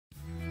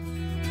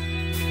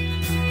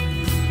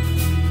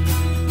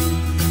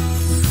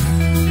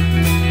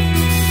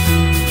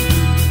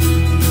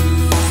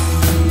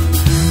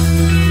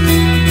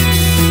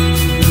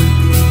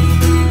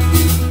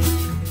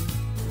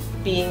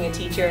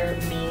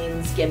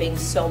means giving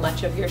so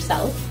much of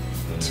yourself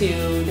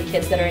to the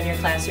kids that are in your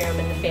classroom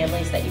and the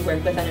families that you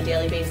work with on a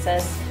daily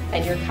basis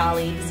and your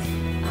colleagues.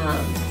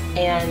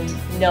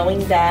 And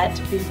knowing that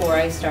before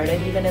I started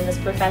even in this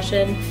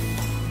profession,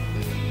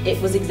 it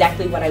was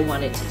exactly what I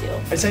wanted to do.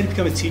 I decided to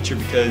become a teacher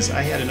because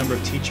I had a number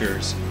of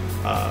teachers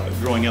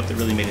growing up that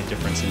really made a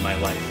difference in my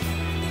life.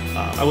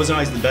 I wasn't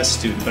always the best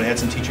student, but I had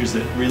some teachers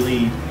that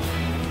really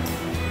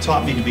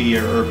taught me to be,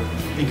 or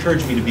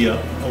encouraged me to be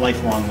a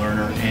lifelong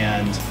learner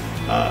and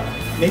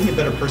maybe a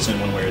better person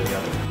one way or the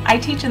other. I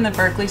teach in the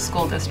Berkley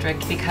School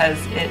District because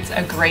it's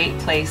a great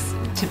place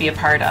to be a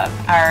part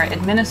of. Our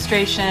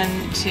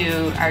administration,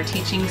 to our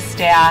teaching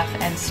staff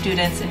and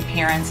students and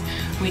parents,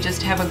 we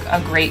just have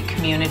a great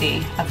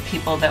community of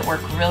people that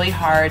work really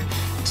hard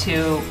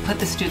to put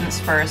the students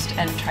first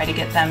and try to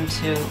get them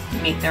to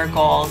meet their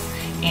goals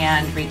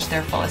and reach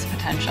their fullest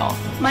potential.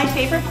 My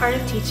favorite part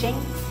of teaching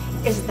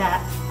is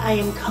that I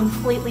am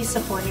completely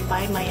supported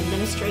by my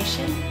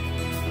administration,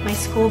 my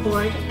school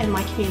board, and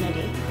my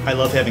community. I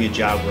love having a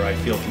job where I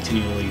feel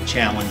continually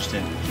challenged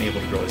and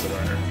able to grow as a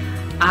learner.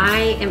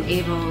 I am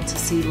able to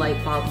see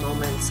light bulb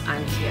moments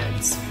on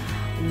kids.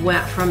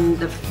 From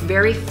the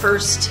very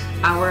first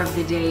hour of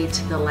the day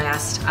to the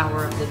last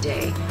hour of the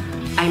day,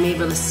 I'm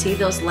able to see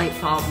those light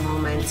bulb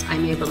moments.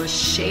 I'm able to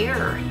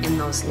share in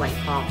those light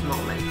bulb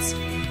moments.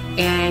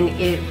 And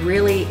it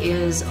really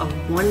is a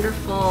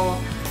wonderful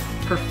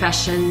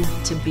profession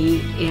to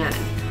be in.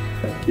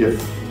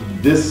 If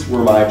this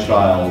were my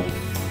child,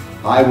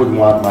 I would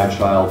want my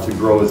child to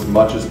grow as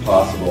much as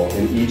possible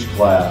in each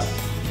class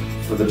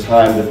for the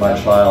time that my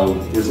child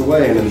is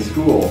away and in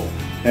school.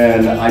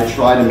 And I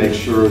try to make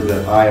sure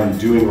that I am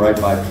doing right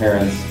by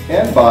parents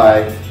and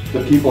by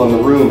the people in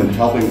the room and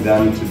helping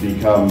them to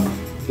become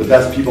the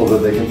best people that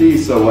they can be,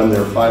 so when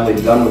they're finally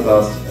done with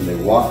us and they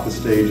walk the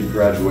stage at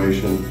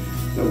graduation,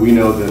 that we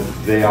know that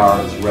they are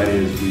as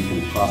ready as we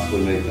can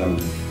possibly make them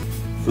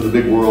for the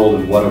big world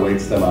and what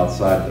awaits them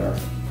outside there.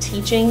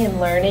 Teaching and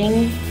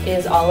learning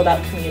is all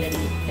about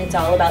community. It's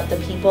all about the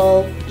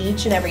people,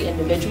 each and every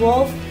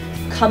individual,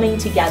 coming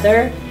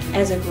together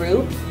as a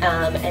group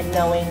and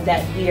knowing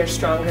that we are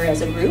stronger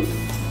as a group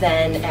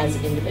than as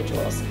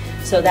individuals.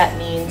 So that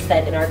means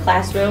that in our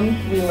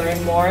classroom, we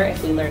learn more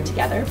if we learn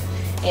together.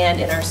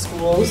 And in our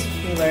schools,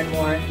 we learn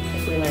more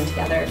if we learn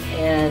together.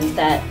 And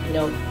that, you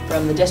know,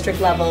 from the district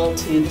level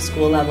to the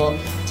school level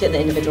to the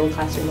individual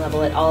classroom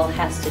level, it all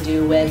has to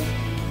do with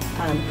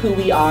who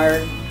we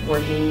are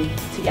working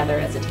together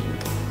as a team.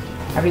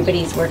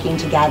 Everybody's working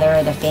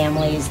together, the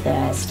families,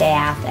 the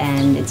staff,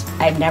 and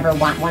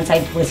once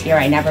I was here,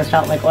 I never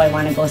felt like, oh, I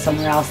want to go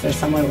somewhere else, there's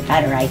somewhere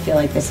better. I feel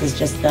like this is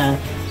just the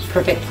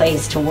perfect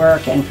place to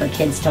work and for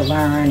kids to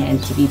learn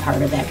and to be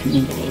part of that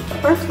community.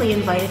 Berkley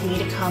invited me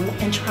to come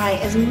and try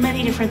as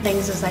many different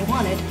things as I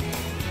wanted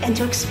and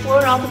to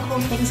explore all the cool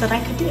things that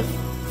I could do.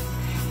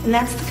 And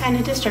that's the kind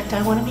of district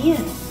I want to be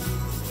in.